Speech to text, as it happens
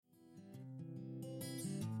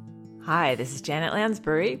Hi, this is Janet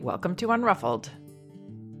Lansbury. Welcome to Unruffled.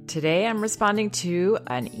 Today I'm responding to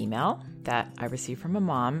an email that I received from a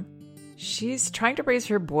mom. She's trying to raise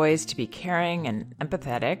her boys to be caring and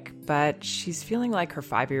empathetic, but she's feeling like her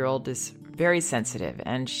 5-year-old is very sensitive,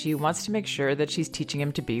 and she wants to make sure that she's teaching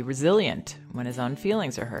him to be resilient when his own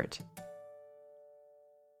feelings are hurt.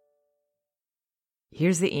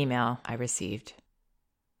 Here's the email I received.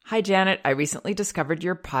 Hi, Janet. I recently discovered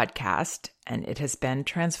your podcast, and it has been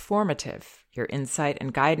transformative. Your insight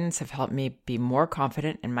and guidance have helped me be more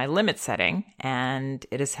confident in my limit setting, and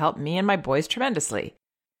it has helped me and my boys tremendously.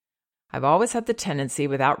 I've always had the tendency,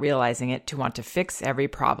 without realizing it, to want to fix every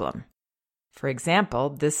problem. For example,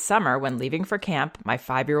 this summer when leaving for camp, my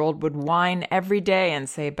 5-year-old would whine every day and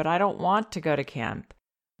say, "But I don't want to go to camp."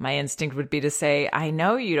 My instinct would be to say, "I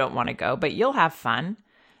know you don't want to go, but you'll have fun."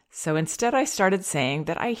 So instead I started saying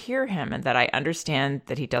that I hear him and that I understand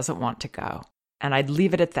that he doesn't want to go. And I'd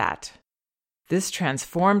leave it at that. This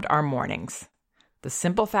transformed our mornings. The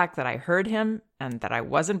simple fact that I heard him and that I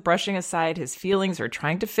wasn't brushing aside his feelings or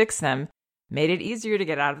trying to fix them made it easier to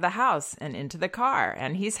get out of the house and into the car,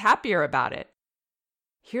 and he's happier about it.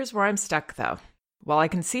 Here's where I'm stuck, though. While I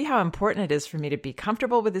can see how important it is for me to be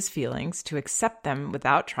comfortable with his feelings, to accept them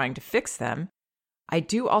without trying to fix them, I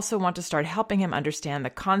do also want to start helping him understand the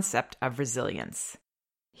concept of resilience.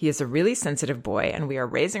 He is a really sensitive boy, and we are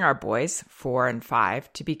raising our boys, 4 and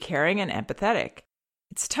 5, to be caring and empathetic.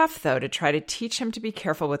 It's tough, though, to try to teach him to be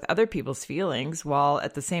careful with other people's feelings while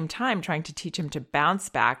at the same time trying to teach him to bounce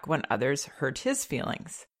back when others hurt his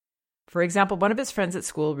feelings. For example, one of his friends at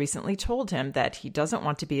school recently told him that he doesn't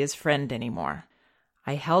want to be his friend anymore.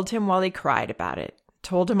 I held him while he cried about it,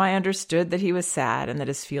 told him I understood that he was sad and that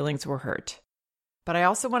his feelings were hurt. But I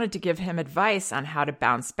also wanted to give him advice on how to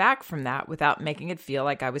bounce back from that without making it feel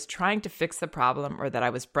like I was trying to fix the problem or that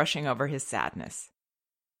I was brushing over his sadness.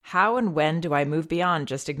 How and when do I move beyond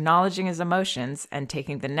just acknowledging his emotions and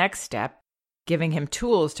taking the next step, giving him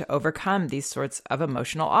tools to overcome these sorts of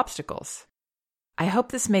emotional obstacles? I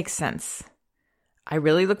hope this makes sense. I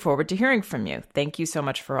really look forward to hearing from you. Thank you so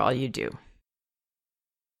much for all you do.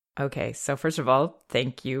 Okay, so first of all,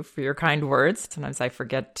 thank you for your kind words. Sometimes I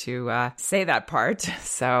forget to say that part,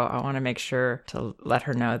 so I want to make sure to let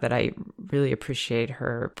her know that I really appreciate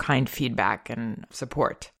her kind feedback and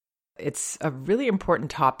support. It's a really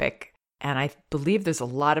important topic, and I believe there's a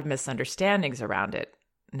lot of misunderstandings around it.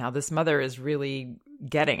 Now, this mother is really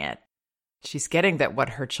getting it. She's getting that what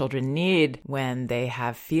her children need when they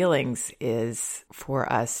have feelings is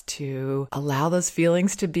for us to allow those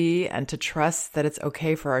feelings to be and to trust that it's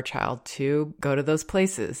okay for our child to go to those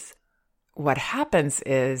places. What happens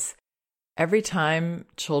is every time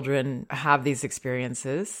children have these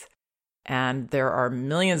experiences, and there are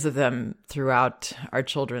millions of them throughout our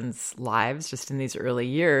children's lives, just in these early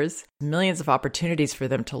years, millions of opportunities for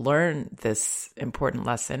them to learn this important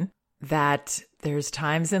lesson, that there's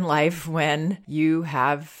times in life when you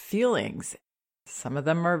have feelings. Some of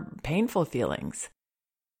them are painful feelings,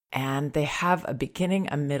 and they have a beginning,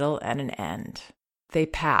 a middle, and an end. They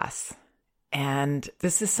pass. And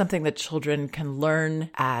this is something that children can learn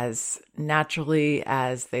as naturally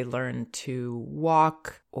as they learn to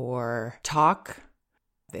walk or talk.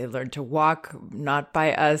 They learn to walk not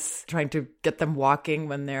by us trying to get them walking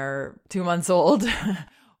when they're 2 months old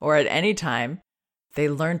or at any time. They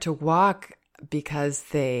learn to walk because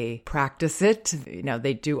they practice it.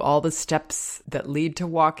 They do all the steps that lead to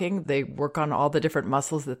walking. They work on all the different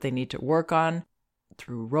muscles that they need to work on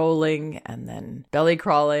through rolling and then belly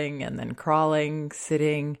crawling and then crawling,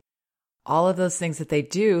 sitting. All of those things that they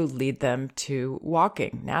do lead them to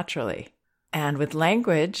walking naturally. And with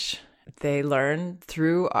language, they learn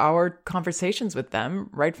through our conversations with them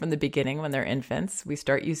right from the beginning when they're infants. We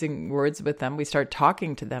start using words with them. We start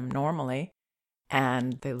talking to them normally.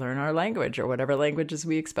 And they learn our language or whatever languages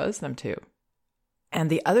we expose them to. And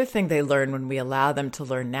the other thing they learn when we allow them to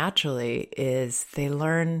learn naturally is they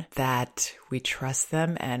learn that we trust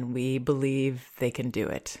them and we believe they can do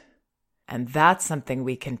it. And that's something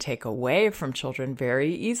we can take away from children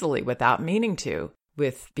very easily without meaning to,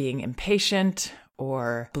 with being impatient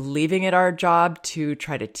or believing it our job to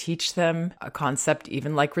try to teach them a concept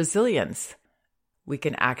even like resilience. We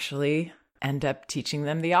can actually end up teaching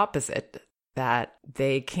them the opposite, that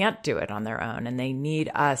they can't do it on their own and they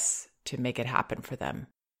need us to make it happen for them.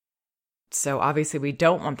 So obviously we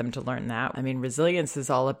don't want them to learn that. I mean, resilience is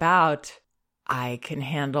all about, I can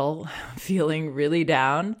handle feeling really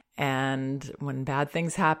down, and when bad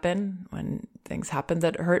things happen, when things happen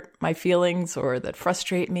that hurt my feelings or that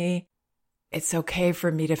frustrate me, it's okay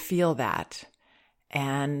for me to feel that.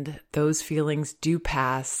 And those feelings do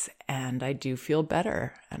pass, and I do feel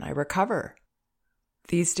better, and I recover.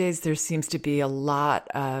 These days, there seems to be a lot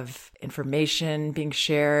of information being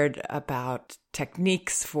shared about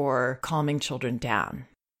techniques for calming children down.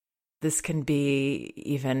 This can be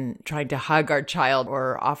even trying to hug our child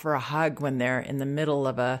or offer a hug when they're in the middle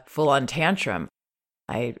of a full-on tantrum.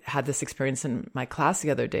 I had this experience in my class the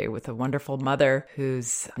other day with a wonderful mother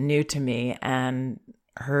who's new to me, and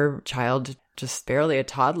her child, just barely a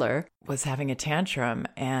toddler, was having a tantrum,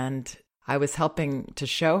 and I was helping to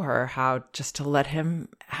show her how just to let him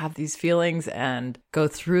have these feelings and go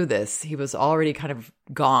through this. He was already kind of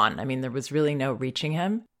gone. I mean, there was really no reaching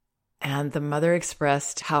him. And the mother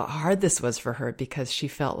expressed how hard this was for her because she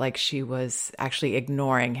felt like she was actually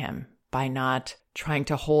ignoring him by not trying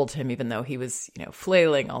to hold him, even though he was,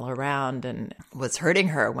 flailing all around and was hurting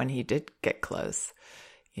her when he did get close.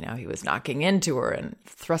 He was knocking into her and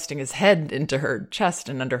thrusting his head into her chest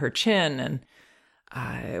and under her chin, and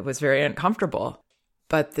it was very uncomfortable.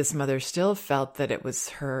 But this mother still felt that it was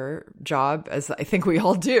her job, as I think we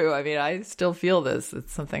all do. I mean, I still feel this.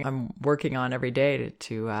 It's something I'm working on every day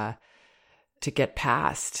to get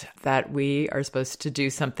past, that we are supposed to do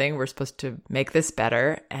something. We're supposed to make this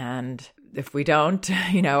better. And if we don't,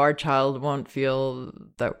 our child won't feel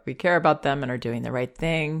that we care about them and are doing the right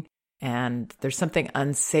thing. And there's something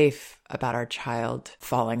unsafe about our child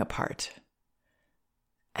falling apart.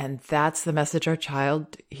 And that's the message our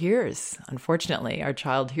child hears. Unfortunately, our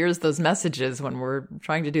child hears those messages when we're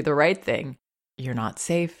trying to do the right thing. You're not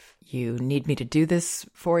safe. You need me to do this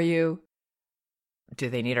for you. Do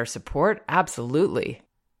they need our support? Absolutely.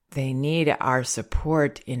 They need our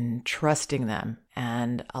support in trusting them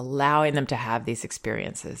and allowing them to have these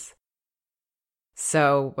experiences.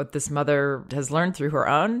 So what this mother has learned through her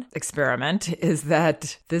own experiment is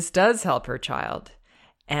that this does help her child.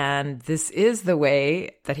 And this is the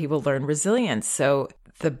way that he will learn resilience. So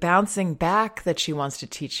the bouncing back that she wants to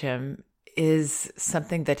teach him is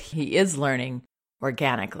something that he is learning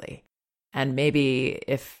organically. And maybe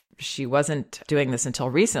if she wasn't doing this until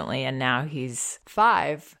recently and now he's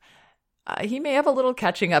 5, he may have a little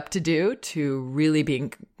catching up to do to really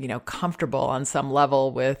being, comfortable on some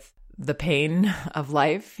level with the pain of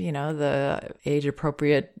life, the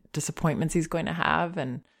age-appropriate disappointments he's going to have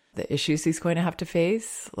and the issues he's going to have to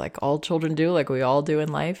face, like all children do, like we all do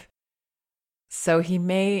in life. So he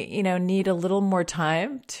may, need a little more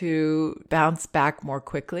time to bounce back more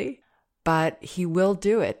quickly, but he will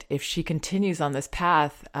do it if she continues on this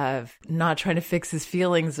path of not trying to fix his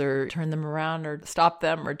feelings or turn them around or stop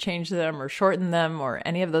them or change them or shorten them or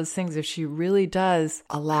any of those things, if she really does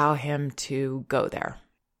allow him to go there.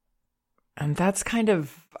 And that's kind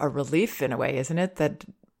of a relief in a way, isn't it? That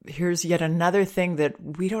here's yet another thing that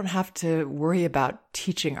we don't have to worry about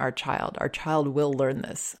teaching our child. Our child will learn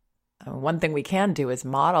this. One thing we can do is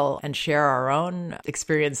model and share our own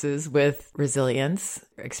experiences with resilience,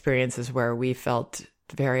 experiences where we felt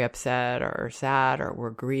very upset or sad or were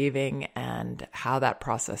grieving, and how that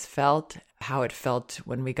process felt, how it felt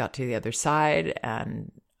when we got to the other side,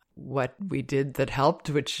 and what we did that helped,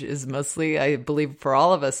 which is mostly, I believe for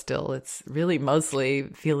all of us still, it's really mostly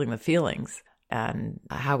feeling the feelings and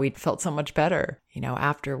how we felt so much better,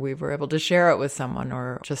 after we were able to share it with someone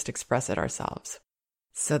or just express it ourselves.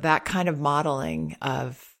 So that kind of modeling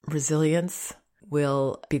of resilience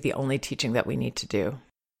will be the only teaching that we need to do.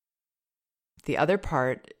 The other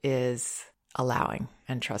part is allowing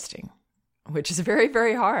and trusting, which is very,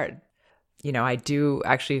 very hard. I do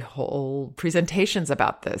actually hold presentations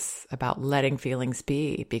about this, about letting feelings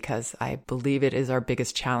be, because I believe it is our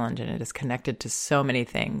biggest challenge and it is connected to so many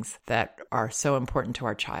things that are so important to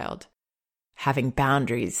our child. Having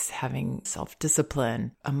boundaries, having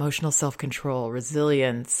self-discipline, emotional self-control,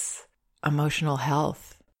 resilience, emotional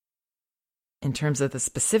health. In terms of the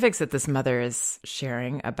specifics that this mother is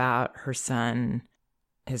sharing about her son,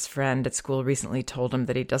 his friend at school recently told him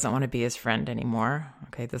that he doesn't want to be his friend anymore.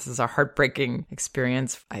 Okay, this is a heartbreaking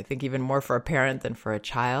experience, I think even more for a parent than for a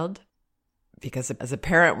child. Because as a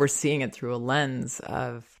parent, we're seeing it through a lens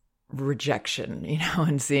of rejection,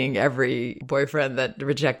 and seeing every boyfriend that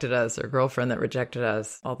rejected us or girlfriend that rejected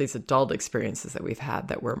us, all these adult experiences that we've had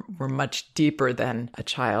that were much deeper than a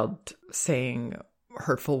child saying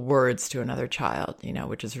hurtful words to another child,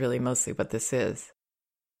 which is really mostly what this is.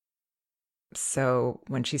 So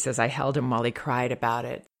when she says, I held him while he cried about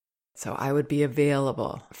it, so I would be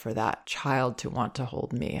available for that child to want to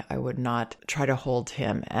hold me. I would not try to hold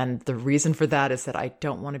him. And the reason for that is that I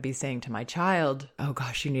don't want to be saying to my child, oh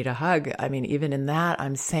gosh, you need a hug. I mean, even in that,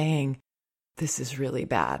 I'm saying, this is really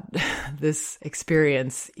bad. This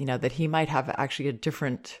experience, that he might have actually a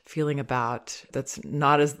different feeling about that's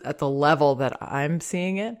not as at the level that I'm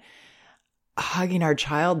seeing it. Hugging our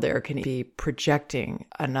child there can be projecting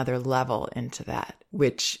another level into that,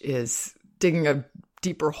 which is digging a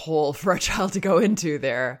deeper hole for our child to go into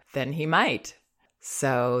there than he might.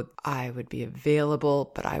 So I would be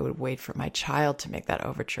available, but I would wait for my child to make that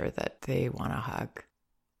overture that they want a hug.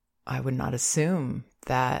 I would not assume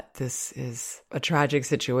that this is a tragic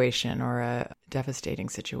situation or a devastating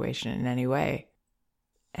situation in any way.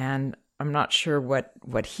 And I'm not sure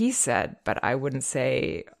what he said, but I wouldn't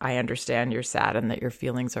say, I understand you're sad and that your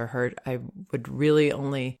feelings are hurt. I would really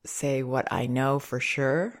only say what I know for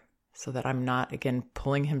sure so that I'm not, again,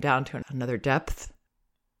 pulling him down to another depth.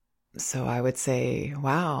 So I would say,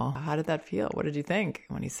 wow, how did that feel? What did you think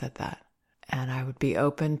when he said that? And I would be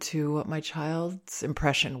open to what my child's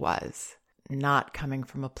impression was, not coming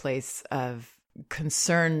from a place of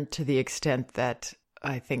concern to the extent that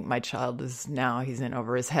I think my child is now, he's in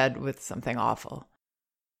over his head with something awful.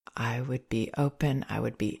 I would be open. I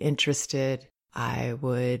would be interested. I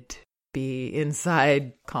would be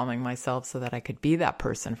inside calming myself so that I could be that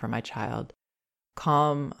person for my child.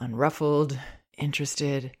 Calm, unruffled,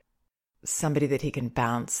 interested, somebody that he can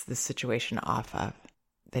bounce the situation off of,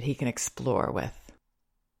 that he can explore with,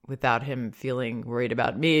 without him feeling worried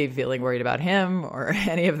about me, feeling worried about him, or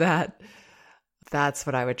any of that. That's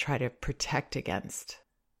what I would try to protect against.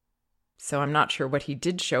 So I'm not sure what he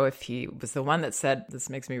did show, if he was the one that said, this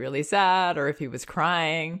makes me really sad, or if he was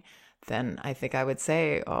crying. Then I think I would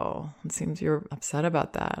say, oh, it seems you're upset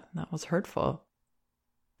about that. That was hurtful.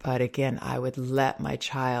 But again, I would let my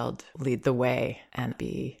child lead the way and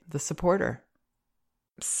be the supporter.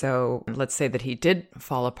 So let's say that he did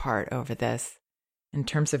fall apart over this. In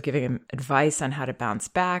terms of giving him advice on how to bounce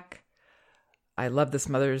back, I love this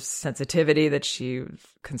mother's sensitivity that she was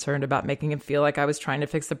concerned about making him feel like I was trying to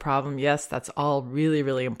fix the problem. Yes, that's all really,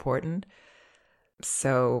 really important.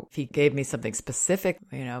 So if he gave me something specific,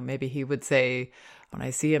 maybe he would say, when I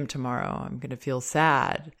see him tomorrow, I'm going to feel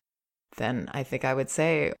sad. Then I think I would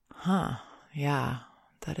say, yeah,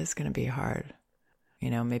 that is going to be hard.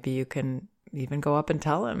 Maybe you can even go up and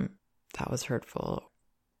tell him that was hurtful.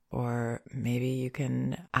 Or maybe you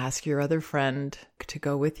can ask your other friend to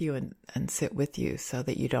go with you and sit with you so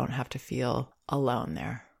that you don't have to feel alone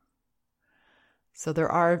there. So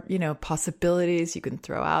there are, possibilities. You can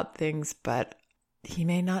throw out things, but he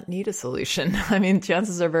may not need a solution. I mean,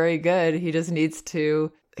 chances are very good. He just needs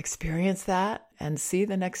to experience that and see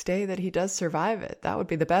the next day that he does survive it. That would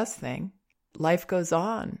be the best thing. Life goes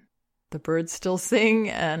on. The birds still sing,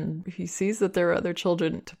 and he sees that there are other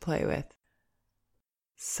children to play with.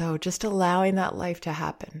 So just allowing that life to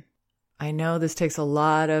happen. I know this takes a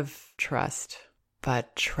lot of trust,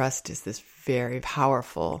 but trust is this very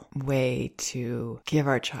powerful way to give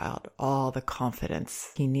our child all the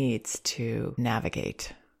confidence he needs to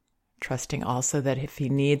navigate. Trusting also that if he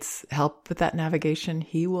needs help with that navigation,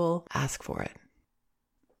 he will ask for it.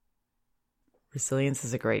 Resilience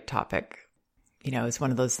is a great topic. It's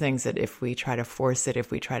one of those things that if we try to force it,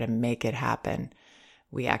 if we try to make it happen,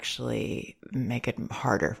 we actually make it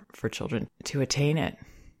harder for children to attain it.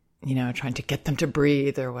 Trying to get them to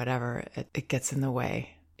breathe or whatever, it gets in the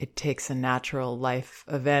way. It takes a natural life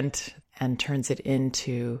event and turns it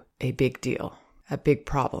into a big deal, a big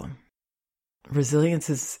problem. Resilience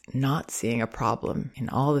is not seeing a problem in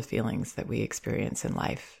all the feelings that we experience in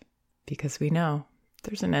life, because we know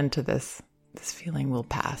there's an end to this. This feeling will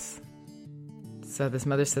pass. So this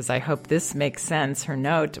mother says, I hope this makes sense. Her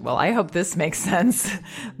note, well, I hope this makes sense,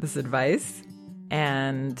 this advice.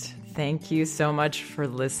 And thank you so much for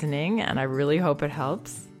listening, and I really hope it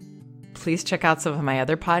helps. Please check out some of my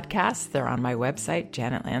other podcasts. They're on my website,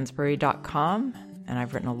 janetlansbury.com. And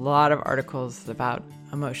I've written a lot of articles about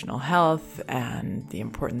emotional health and the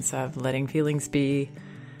importance of letting feelings be.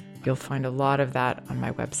 You'll find a lot of that on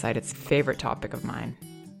my website. It's a favorite topic of mine.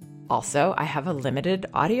 Also, I have a limited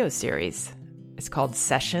audio series. It's called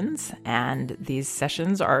Sessions, and these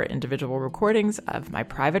sessions are individual recordings of my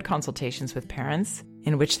private consultations with parents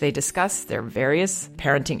in which they discuss their various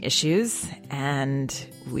parenting issues, and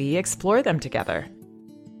we explore them together.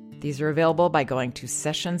 These are available by going to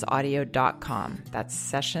sessionsaudio.com. That's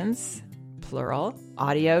sessions, plural,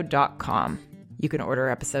 audio.com. You can order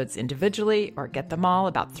episodes individually or get them all,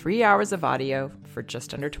 about 3 hours of audio for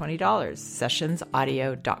just under $20.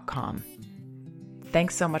 Sessionsaudio.com.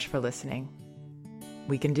 Thanks so much for listening.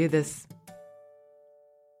 We can do this.